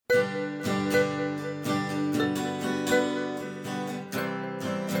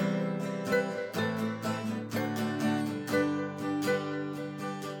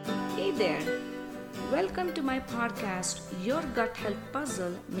podcast, Your Gut Health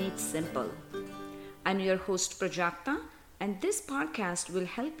Puzzle Made Simple. I'm your host Prajakta, and this podcast will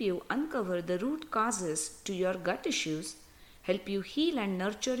help you uncover the root causes to your gut issues, help you heal and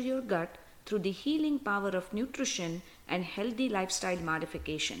nurture your gut through the healing power of nutrition and healthy lifestyle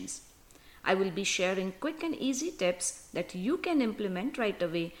modifications. I will be sharing quick and easy tips that you can implement right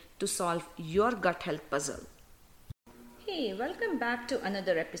away to solve your gut health puzzle. Hey, welcome back to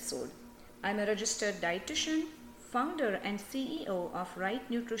another episode. I'm a registered dietitian, founder and CEO of Right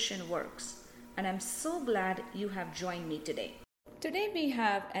Nutrition Works, and I'm so glad you have joined me today. Today we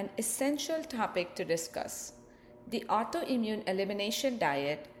have an essential topic to discuss: the autoimmune elimination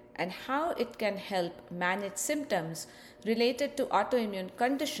diet and how it can help manage symptoms related to autoimmune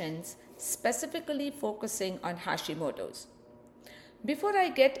conditions, specifically focusing on Hashimoto's. Before I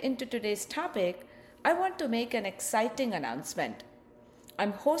get into today's topic, I want to make an exciting announcement.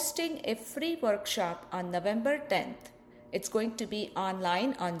 I'm hosting a free workshop on November 10th. It's going to be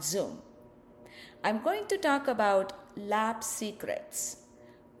online on Zoom. I'm going to talk about lab secrets.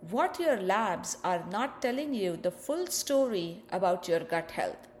 What your labs are not telling you the full story about your gut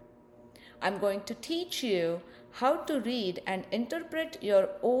health. I'm going to teach you how to read and interpret your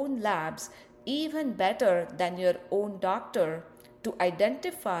own labs even better than your own doctor to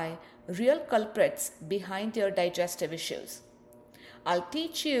identify real culprits behind your digestive issues. I'll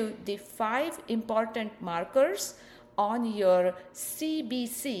teach you the 5 important markers on your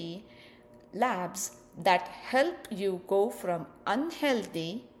CBC labs that help you go from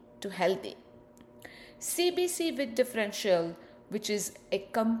unhealthy to healthy. CBC with differential, which is a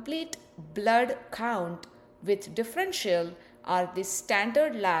complete blood count with differential, are the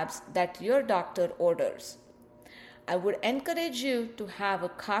standard labs that your doctor orders. I would encourage you to have a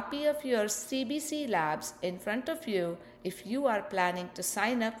copy of your CBC labs in front of you if you are planning to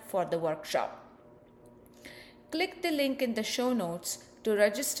sign up for the workshop. Click the link in the show notes to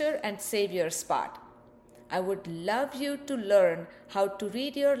register and save your spot. I would love you to learn how to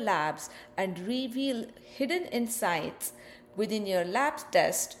read your labs and reveal hidden insights within your lab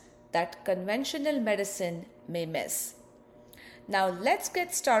test that conventional medicine may miss. Now let's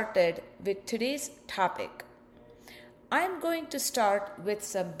get started with today's topic. I'm going to start with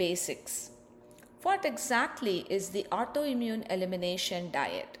some basics. What exactly is the autoimmune elimination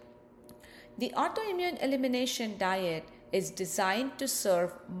diet? The autoimmune elimination diet is designed to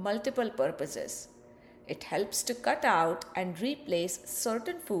serve multiple purposes. It helps to cut out and replace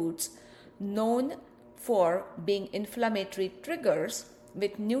certain foods known for being inflammatory triggers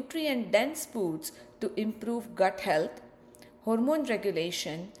with nutrient-dense foods to improve gut health, hormone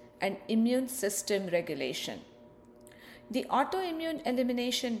regulation, and immune system regulation. The autoimmune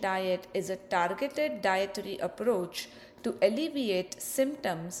elimination diet is a targeted dietary approach to alleviate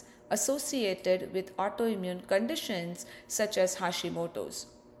symptoms associated with autoimmune conditions such as Hashimoto's.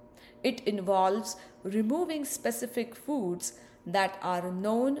 It involves removing specific foods that are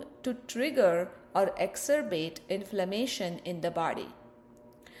known to trigger or exacerbate inflammation in the body.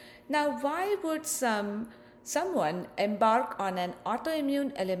 Now, why would someone embark on an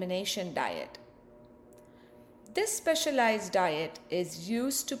autoimmune elimination diet? This specialized diet is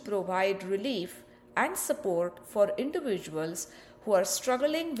used to provide relief and support for individuals who are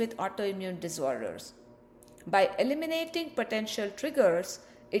struggling with autoimmune disorders. By eliminating potential triggers,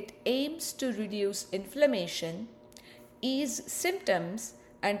 it aims to reduce inflammation, ease symptoms,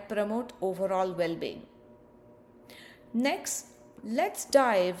 and promote overall well-being. Next, let's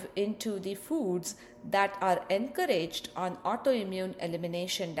dive into the foods that are encouraged on autoimmune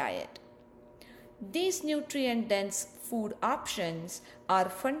elimination diet. These nutrient-dense food options are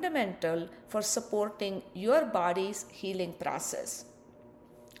fundamental for supporting your body's healing process.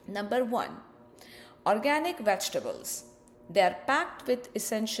 Number 1, organic vegetables. They are packed with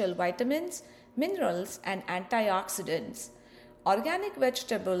essential vitamins, minerals, and antioxidants. Organic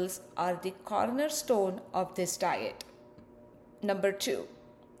vegetables are the cornerstone of this diet. Number 2,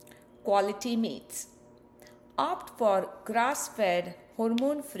 quality meats. Opt for grass-fed,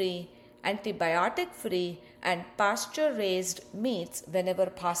 hormone-free, antibiotic-free, and pasture-raised meats whenever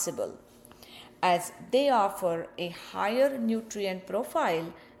possible, as they offer a higher nutrient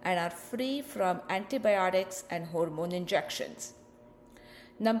profile and are free from antibiotics and hormone injections.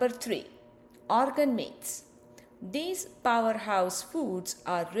 Number 3, organ meats. These powerhouse foods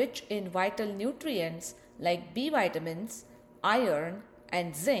are rich in vital nutrients like B vitamins, iron,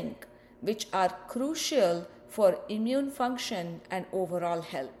 and zinc, which are crucial for immune function and overall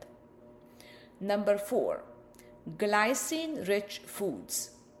health. Number 4, glycine-rich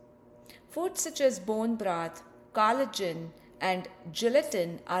foods. Foods such as bone broth, collagen, and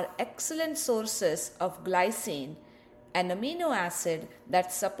gelatin are excellent sources of glycine, an amino acid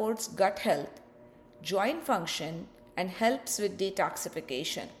that supports gut health, joint function, and helps with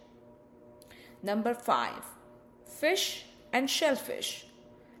detoxification. Number 5. Fish and shellfish.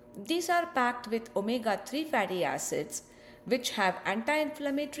 These are packed with omega-3 fatty acids which have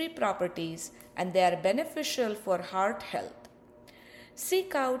anti-inflammatory properties and they are beneficial for heart health.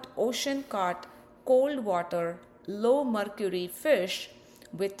 Seek out ocean-caught, cold water, low mercury fish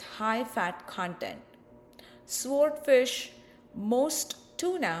with high fat content. Swordfish, most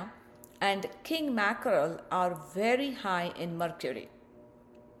tuna, and king mackerel are very high in mercury.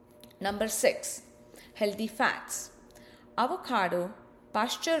 Number 6. Healthy fats. Avocado,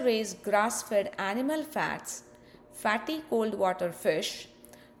 pasture-raised grass-fed animal fats, fatty cold water fish,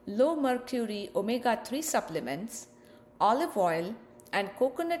 low mercury omega-3 supplements, olive oil, and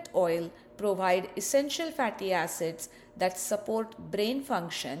coconut oil provide essential fatty acids that support brain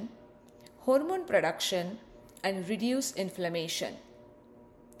function, hormone production, and reduce inflammation.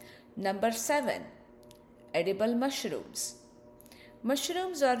 Number 7. Edible mushrooms.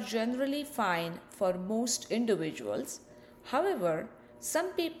 Mushrooms are generally fine for most individuals. However, some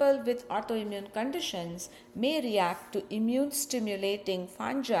people with autoimmune conditions may react to immune stimulating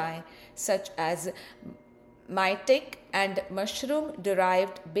fungi such as mytic and mushroom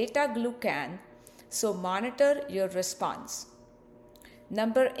derived beta glucan, so monitor your response.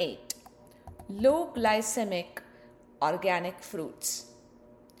 Number 8. Low glycemic organic fruits.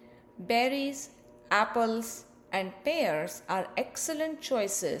 Berries, apples, and pears are excellent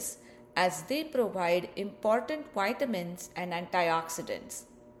choices as they provide important vitamins and antioxidants.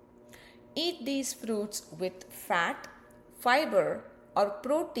 Eat these fruits with fat, fiber, or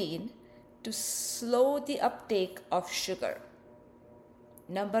protein to slow the uptake of sugar.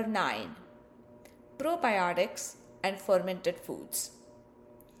 Number 9. Probiotics and fermented foods.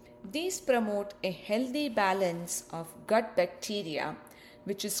 These promote a healthy balance of gut bacteria,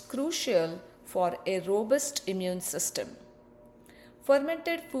 which is crucial for a robust immune system.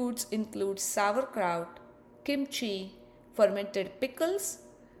 Fermented foods include sauerkraut, kimchi, fermented pickles,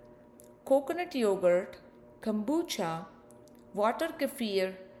 coconut yogurt, kombucha, water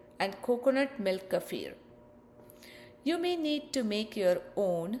kefir, and coconut milk kefir. You may need to make your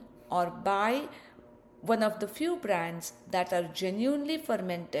own or buy one of the few brands that are genuinely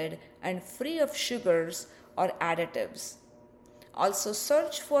fermented and free of sugars or additives. Also,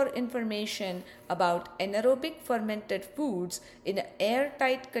 search for information about anaerobic fermented foods in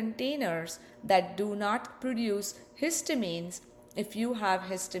airtight containers that do not produce histamines if you have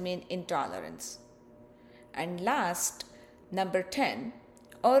histamine intolerance. And last, number 10,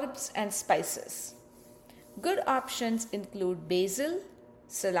 herbs and spices. Good options include basil,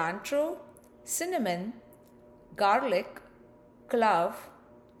 cilantro, cinnamon, garlic, clove,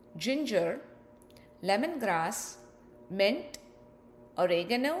 ginger, lemongrass, mint,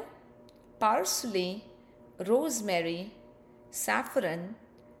 oregano, parsley, rosemary, saffron,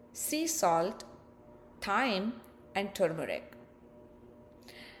 sea salt, thyme, and turmeric.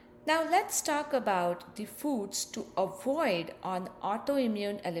 Now let's talk about the foods to avoid on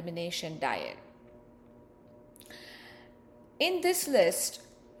autoimmune elimination diet. In this list,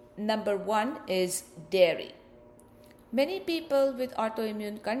 number 1 is dairy. Many people with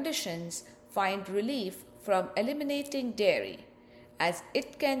autoimmune conditions find relief from eliminating dairy, as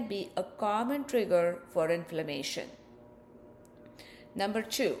it can be a common trigger for inflammation. Number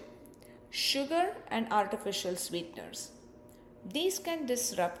 2, sugar and artificial sweeteners. These can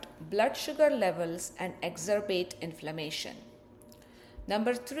disrupt blood sugar levels and exacerbate inflammation.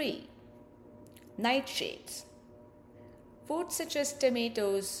 Number 3, nightshades. Foods such as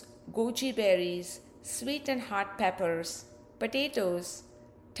tomatoes, goji berries, sweet and hot peppers, potatoes,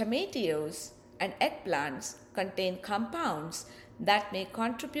 tomatoes, and eggplants contain compounds that may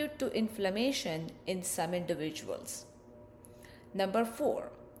contribute to inflammation in some individuals. Number 4,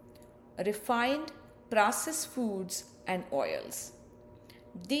 refined processed foods and oils.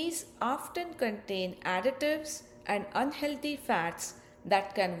 These often contain additives and unhealthy fats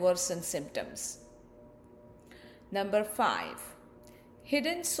that can worsen symptoms. Number 5,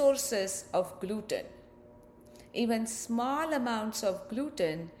 hidden sources of gluten. Even small amounts of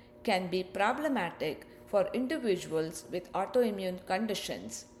gluten can be problematic for individuals with autoimmune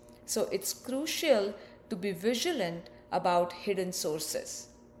conditions, so it's crucial to be vigilant about hidden sources.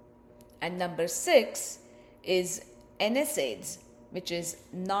 And number 6 is NSAIDs, which is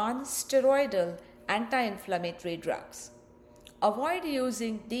non-steroidal anti-inflammatory drugs. Avoid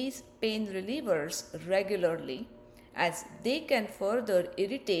using these pain relievers regularly as they can further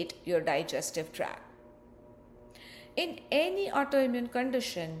irritate your digestive tract. In any autoimmune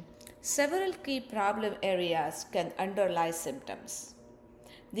condition, Several key problem areas can underlie symptoms.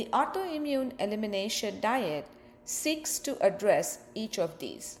 The autoimmune elimination diet seeks to address each of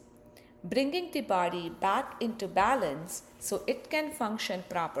these, bringing the body back into balance so it can function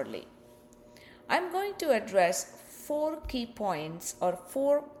properly. I'm going to address 4 key points or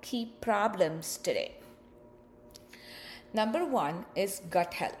 4 key problems today. Number 1 is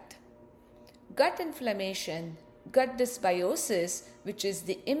gut health. Gut inflammation, gut dysbiosis, which is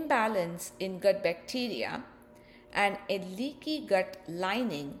the imbalance in gut bacteria, and a leaky gut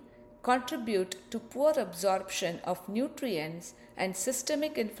lining contribute to poor absorption of nutrients and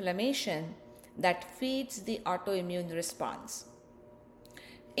systemic inflammation that feeds the autoimmune response.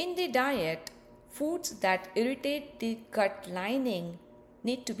 In the diet, foods that irritate the gut lining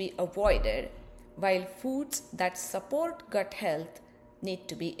need to be avoided, while foods that support gut health need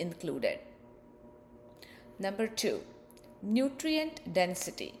to be included. Number 2, nutrient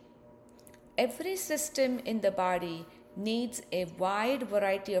density. Every system in the body needs a wide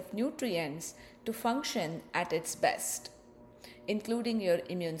variety of nutrients to function at its best, including your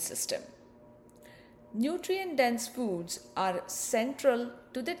immune system. Nutrient-dense foods are central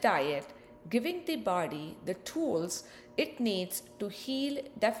to the diet, giving the body the tools it needs to heal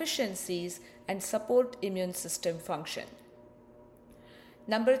deficiencies and support immune system function.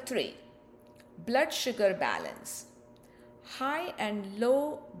 Number 3, blood sugar balance. High and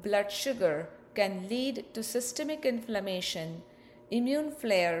low blood sugar can lead to systemic inflammation, immune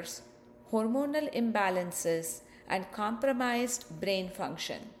flares, hormonal imbalances, and compromised brain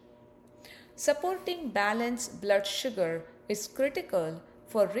function. Supporting balanced blood sugar is critical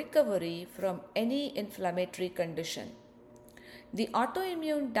for recovery from any inflammatory condition. The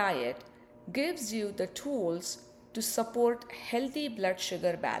autoimmune diet gives you the tools to support healthy blood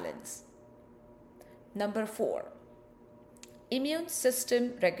sugar balance. Number 4, immune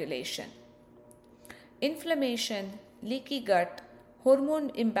system regulation. Inflammation, leaky gut, hormone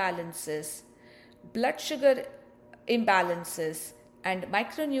imbalances, blood sugar imbalances, and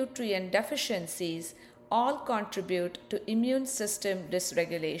micronutrient deficiencies all contribute to immune system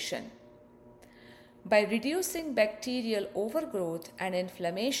dysregulation. By reducing bacterial overgrowth and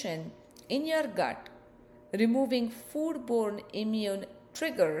inflammation in your gut, removing foodborne immune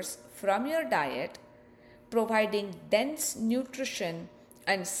triggers from your diet, providing dense nutrition,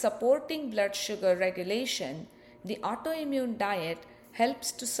 and supporting blood sugar regulation, the autoimmune diet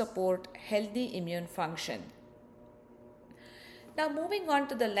helps to support healthy immune function. Now, moving on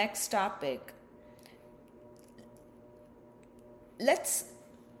to the next topic, let's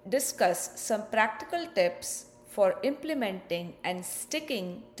discuss some practical tips for implementing and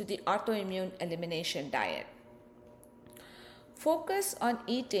sticking to the autoimmune elimination diet. Focus on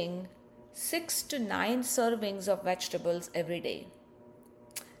eating 6 to 9 servings of vegetables every day.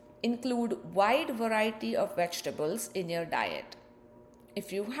 Include wide variety of vegetables in your diet.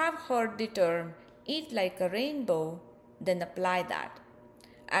 If you have heard the term eat like a rainbow, then apply that.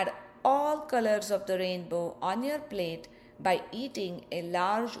 Add all colors of the rainbow on your plate by eating a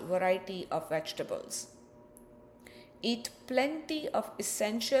large variety of vegetables. Eat plenty of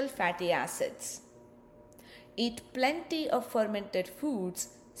essential fatty acids. Eat plenty of fermented foods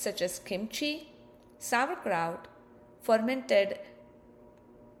such as kimchi, sauerkraut, fermented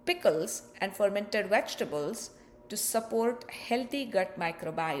pickles, and fermented vegetables to support healthy gut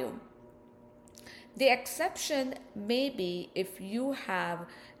microbiome. The exception may be if you have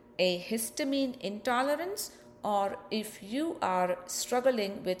a histamine intolerance or if you are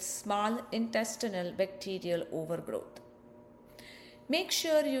struggling with small intestinal bacterial overgrowth. Make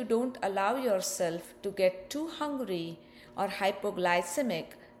sure you don't allow yourself to get too hungry or hypoglycemic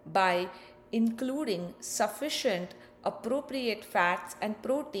by including sufficient appropriate fats and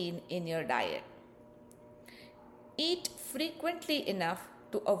protein in your diet. Eat frequently enough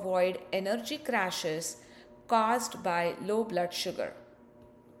to avoid energy crashes caused by low blood sugar.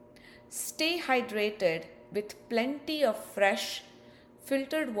 Stay hydrated with plenty of fresh,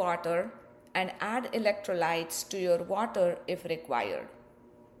 filtered water and add electrolytes to your water if required.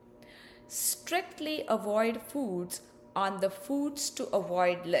 Strictly avoid foods on the foods to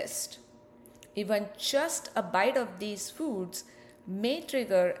avoid list. Even just a bite of these foods may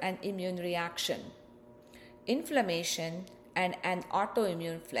trigger an immune reaction, inflammation, and an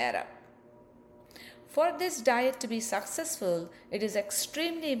autoimmune flare-up. For this diet to be successful, it is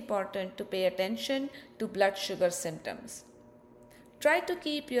extremely important to pay attention to blood sugar symptoms. Try to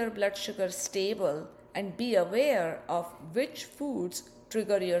keep your blood sugar stable and be aware of which foods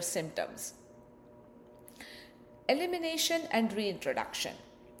trigger your symptoms. Elimination and reintroduction.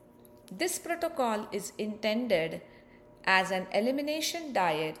 This protocol is intended as an elimination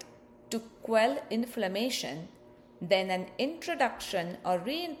diet to quell inflammation, then an introduction or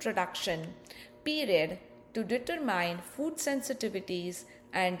reintroduction period to determine food sensitivities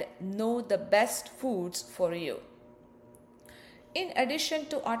and know the best foods for you. In addition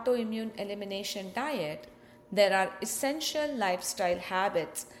to autoimmune elimination diet, there are essential lifestyle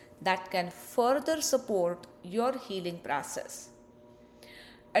habits that can further support your healing process.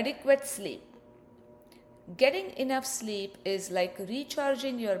 Adequate sleep. Getting enough sleep is like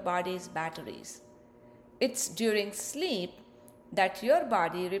recharging your body's batteries. It's during sleep that your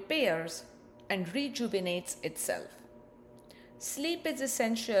body repairs and rejuvenates itself. Sleep is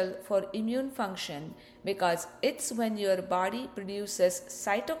essential for immune function because it's when your body produces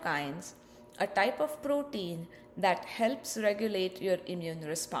cytokines, a type of protein that helps regulate your immune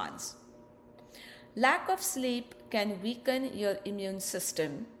response. Lack of sleep can weaken your immune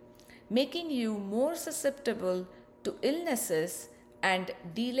system, making you more susceptible to illnesses and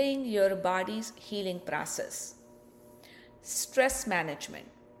delaying your body's healing process. Stress management.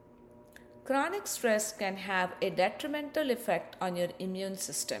 Chronic stress can have a detrimental effect on your immune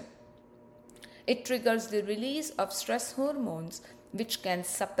system. It triggers the release of stress hormones, which can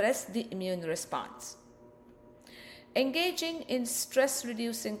suppress the immune response. Engaging in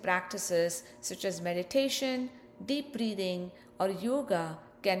stress-reducing practices such as meditation, deep breathing, or yoga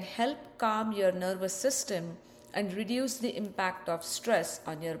can help calm your nervous system and reduce the impact of stress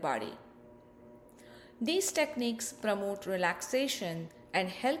on your body. These techniques promote relaxation and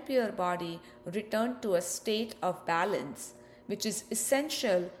help your body return to a state of balance, which is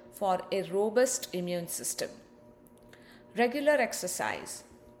essential for a robust immune system. Regular exercise.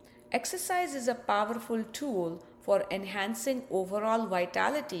 Exercise is a powerful tool for enhancing overall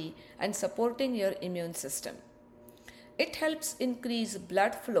vitality and supporting your immune system. It helps increase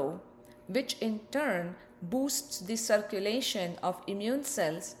blood flow, which in turn boosts the circulation of immune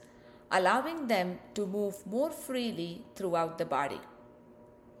cells, allowing them to move more freely throughout the body.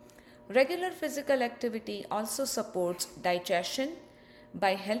 Regular physical activity also supports digestion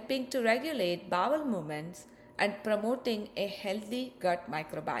by helping to regulate bowel movements and promoting a healthy gut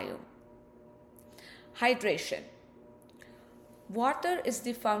microbiome. Hydration. Water is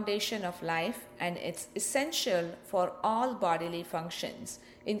the foundation of life and it's essential for all bodily functions,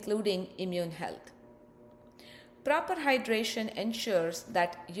 including immune health. Proper hydration ensures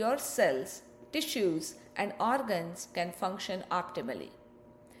that your cells, tissues, and organs can function optimally.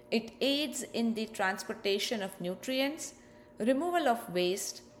 It aids in the transportation of nutrients, removal of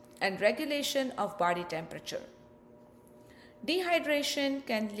waste, and regulation of body temperature. Dehydration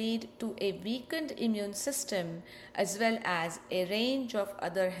can lead to a weakened immune system as well as a range of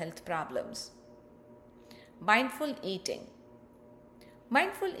other health problems. Mindful eating.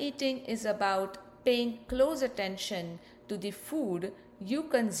 Mindful eating is about paying close attention to the food you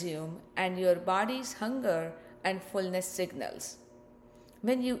consume and your body's hunger and fullness signals.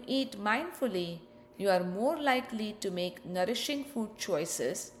 When you eat mindfully, you are more likely to make nourishing food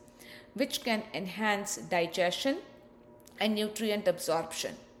choices, which can enhance digestion and nutrient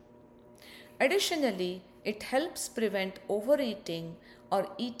absorption. Additionally, it helps prevent overeating or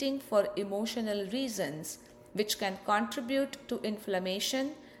eating for emotional reasons, which can contribute to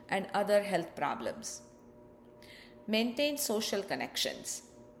inflammation and other health problems. Maintain social connections.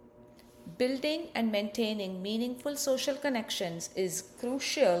 Building and maintaining meaningful social connections is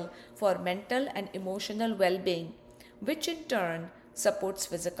crucial for mental and emotional well-being, which in turn supports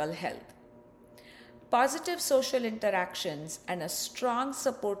physical health. Positive social interactions and a strong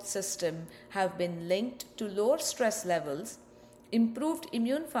support system have been linked to lower stress levels, improved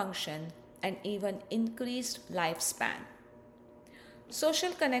immune function, and even increased lifespan.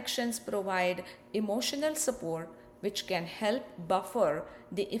 Social connections provide emotional support, which can help buffer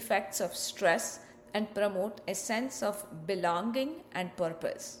the effects of stress and promote a sense of belonging and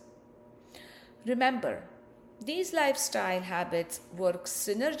purpose. Remember, these lifestyle habits work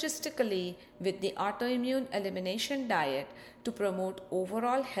synergistically with the autoimmune elimination diet to promote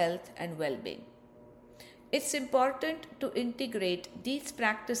overall health and well-being. It's important to integrate these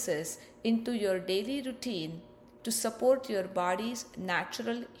practices into your daily routine to support your body's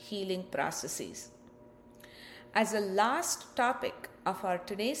natural healing processes. As a last topic of our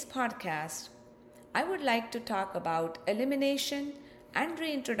today's podcast, I would like to talk about elimination and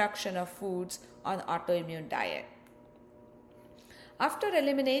reintroduction of foods on autoimmune diet. After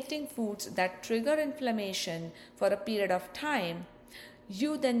eliminating foods that trigger inflammation for a period of time,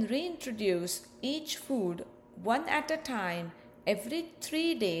 you then reintroduce each food one at a time every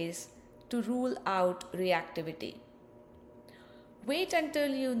 3 days to rule out reactivity. Wait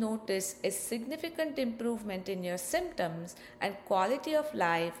until you notice a significant improvement in your symptoms and quality of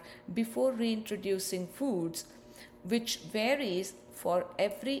life before reintroducing foods, which varies for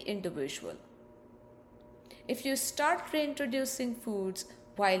every individual. If you start reintroducing foods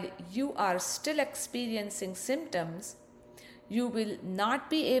while you are still experiencing symptoms, you will not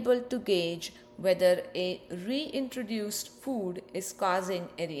be able to gauge whether a reintroduced food is causing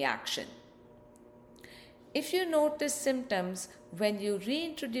a reaction. If you notice symptoms when you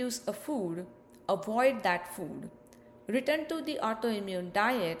reintroduce a food, avoid that food. Return to the autoimmune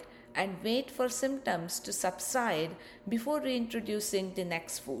diet and wait for symptoms to subside before reintroducing the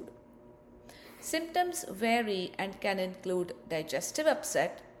next food. Symptoms vary and can include digestive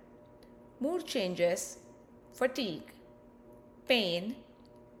upset, mood changes, fatigue, pain,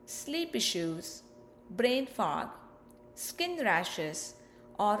 sleep issues, brain fog, skin rashes,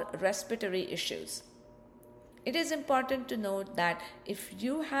 or respiratory issues. It is important to note that if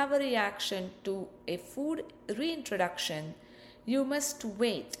you have a reaction to a food reintroduction, you must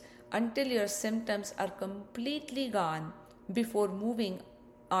wait until your symptoms are completely gone before moving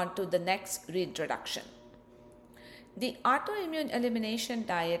on to the next reintroduction. The autoimmune elimination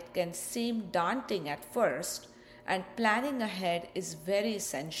diet can seem daunting at first, and planning ahead is very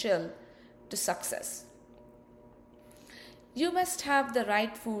essential to success. You must have the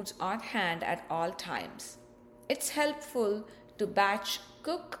right foods on hand at all times. It's helpful to batch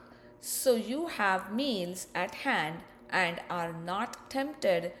cook so you have meals at hand and are not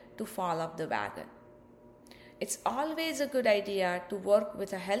tempted to fall off the wagon. It's always a good idea to work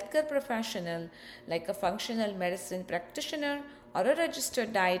with a healthcare professional like a functional medicine practitioner or a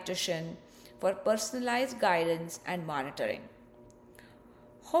registered dietitian for personalized guidance and monitoring.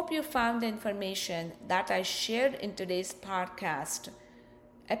 Hope you found the information that I shared in today's podcast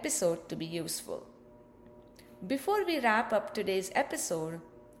episode to be useful. Before we wrap up today's episode,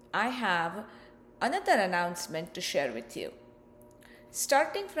 I have another announcement to share with you.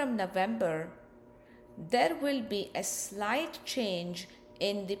 Starting from November, there will be a slight change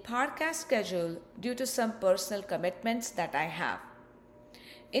in the podcast schedule due to some personal commitments that I have.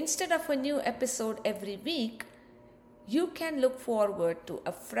 Instead of a new episode every week, you can look forward to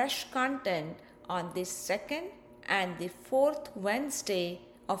a fresh content on the second and the fourth Wednesday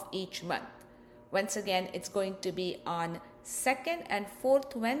of each month. Once again, it's going to be on second and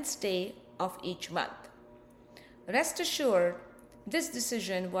fourth Wednesday of each month. Rest assured, this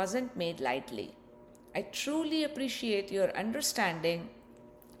decision wasn't made lightly. I truly appreciate your understanding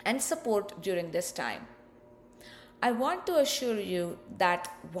and support during this time. I want to assure you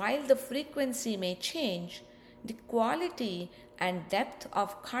that while the frequency may change, the quality and depth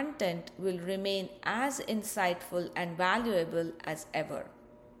of content will remain as insightful and valuable as ever.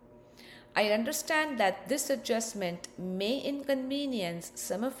 I understand that this adjustment may inconvenience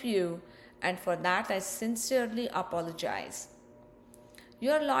some of you, and for that I sincerely apologize.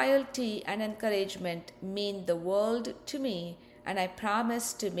 Your loyalty and encouragement mean the world to me, and I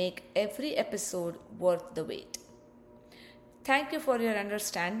promise to make every episode worth the wait. Thank you for your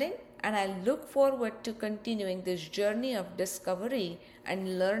understanding, and I look forward to continuing this journey of discovery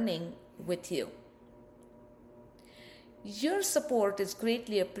and learning with you. Your support is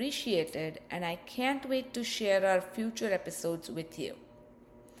greatly appreciated, and I can't wait to share our future episodes with you.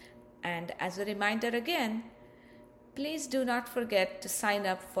 And as a reminder again, please do not forget to sign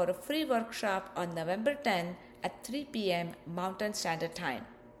up for a free workshop on November 10 at 3 p.m. Mountain Standard Time.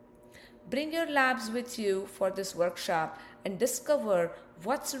 Bring your labs with you for this workshop and discover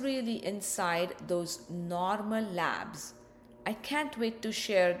what's really inside those normal labs. I can't wait to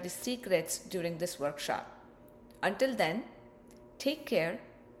share the secrets during this workshop. Until then, take care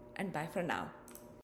and bye for now.